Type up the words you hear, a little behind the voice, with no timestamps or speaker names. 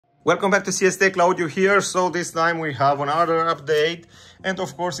Welcome back to CSTech Audio here. So this time we have another update, and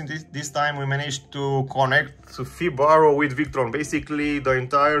of course in this time we managed to connect to Fibaro with Victron. Basically the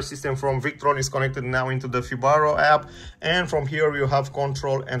entire system from Victron is connected now into the Fibaro app, and from here you have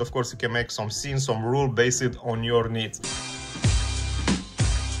control, and of course you can make some scenes, some rule based on your needs.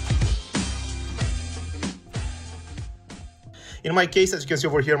 In my case, as you can see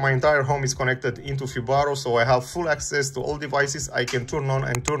over here, my entire home is connected into Fibaro, so I have full access to all devices. I can turn on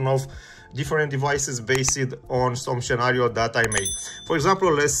and turn off different devices based on some scenario that I made. For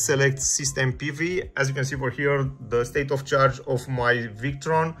example, let's select System PV. As you can see over here, the state of charge of my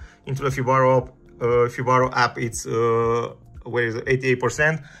Victron into the Fibaro app, it's where is it?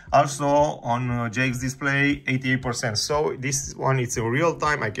 88%. Also on JX display, 88%. So this one, it's in real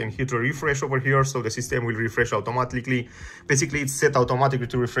time. I can hit a refresh over here, so the system will refresh automatically. Basically, it's set automatically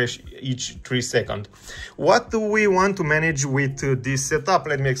to refresh each 3 seconds. What do we want to manage with this setup?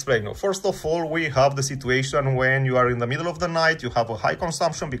 Let me explain. First of all, we have the situation when you are in the middle of the night, you have a high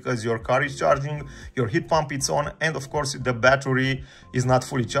consumption because your car is charging, your heat pump is on, and of course the battery is not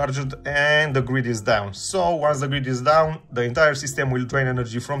fully charged and the grid is down. So once the grid is down, the entire system will drain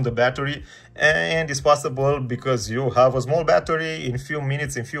energy from the battery, and it's possible because you have a small battery in few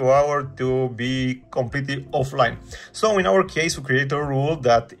minutes, in few hours to be completely offline. So in our case, we create a rule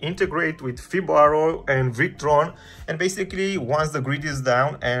that integrate with Fibaro and Victron, and basically once the grid is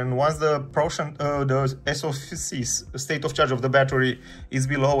down and once the SOC state of charge of the battery is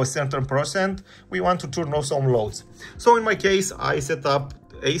below a certain percent, we want to turn off some loads. So in my case, I set up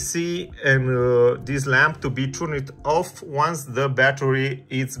AC and this lamp to be turned off once the battery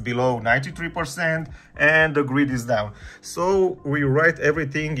is below 93% and the grid is down. So we write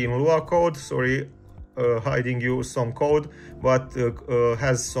everything in Lua code, sorry, hiding you some code, but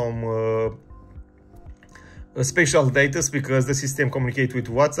has some special data because the system communicates with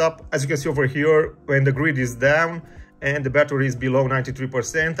WhatsApp. As you can see over here, when the grid is down and the battery is below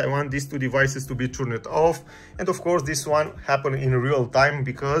 93%, I want these two devices to be turned off. And of course, this one happened in real time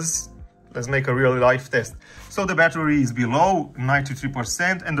because let's make a real life test. So the battery is below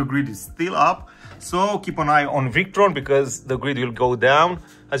 93% and the grid is still up. So keep an eye on Victron because the grid will go down.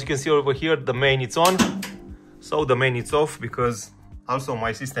 As you can see over here, the main is on. So the main is off because also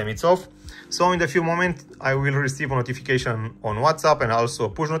my system is off. So in a few moments, I will receive a notification on WhatsApp and also a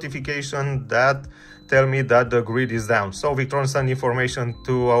push notification that tell me that the grid is down. So Victron send information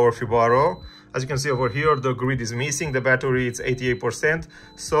to our Fibaro. As you can see over here, the grid is missing, the battery is 88%.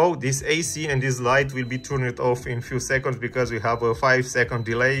 So this AC and this light will be turned off in few seconds because we have a 5-second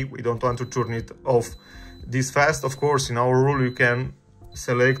delay. We don't want to turn it off this fast. Of course, in our rule, you can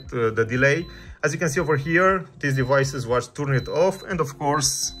select the delay. As you can see over here, these devices was turned off, and of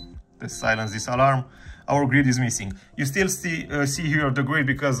course, let's silence this alarm. Our grid is missing. You still see here the grid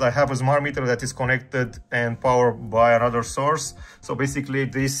because I have a smart meter that is connected and powered by another source. So basically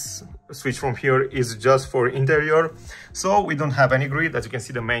this switch from here is just for interior. So we don't have any grid. As you can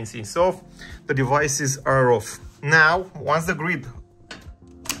see, the main is off. The devices are off. Now, once the grid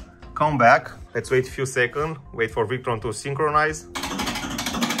come back, let's wait a few seconds. Wait for Victron to synchronize.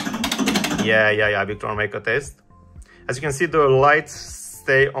 Yeah, Victron make a test. As you can see, the lights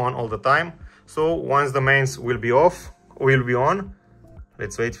stay on all the time. So once the mains will be off, will be on.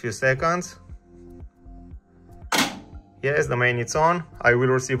 Let's wait a few seconds. Yes, the main is on. I will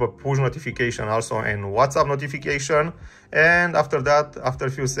receive a push notification also and WhatsApp notification. And after that, after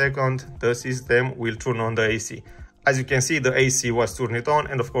a few seconds, the system will turn on the AC. As you can see, the AC was turned on,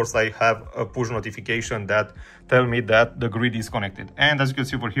 and of course I have a push notification that tell me that the grid is connected. And as you can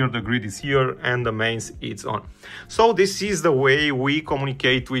see over here, the grid is here and the mains is on. So this is the way we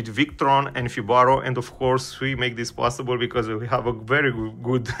communicate with Victron and Fibaro, and of course we make this possible because we have a very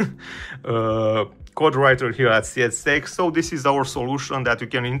good code writer here at CSTech. So this is our solution that you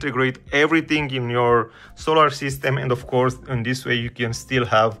can integrate everything in your solar system, and of course in this way you can still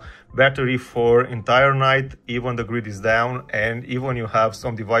have battery for entire night, even the grid is down, and even you have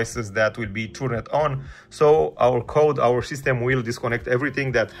some devices that will be turned on. So our code, our system will disconnect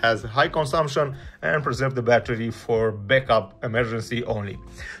everything that has high consumption and preserve the battery for backup emergency only.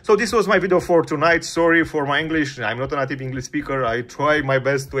 So this was my video for tonight. Sorry for my English, I'm not a native English speaker. I try my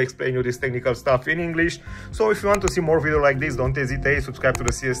best to explain you this technical stuff in English. So if you want to see more videos like this, don't hesitate, subscribe to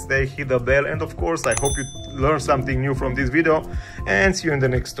the CSTech, hit the bell, and of course I hope you learned something new from this video, and see you in the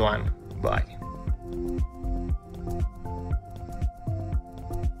next one. Bye.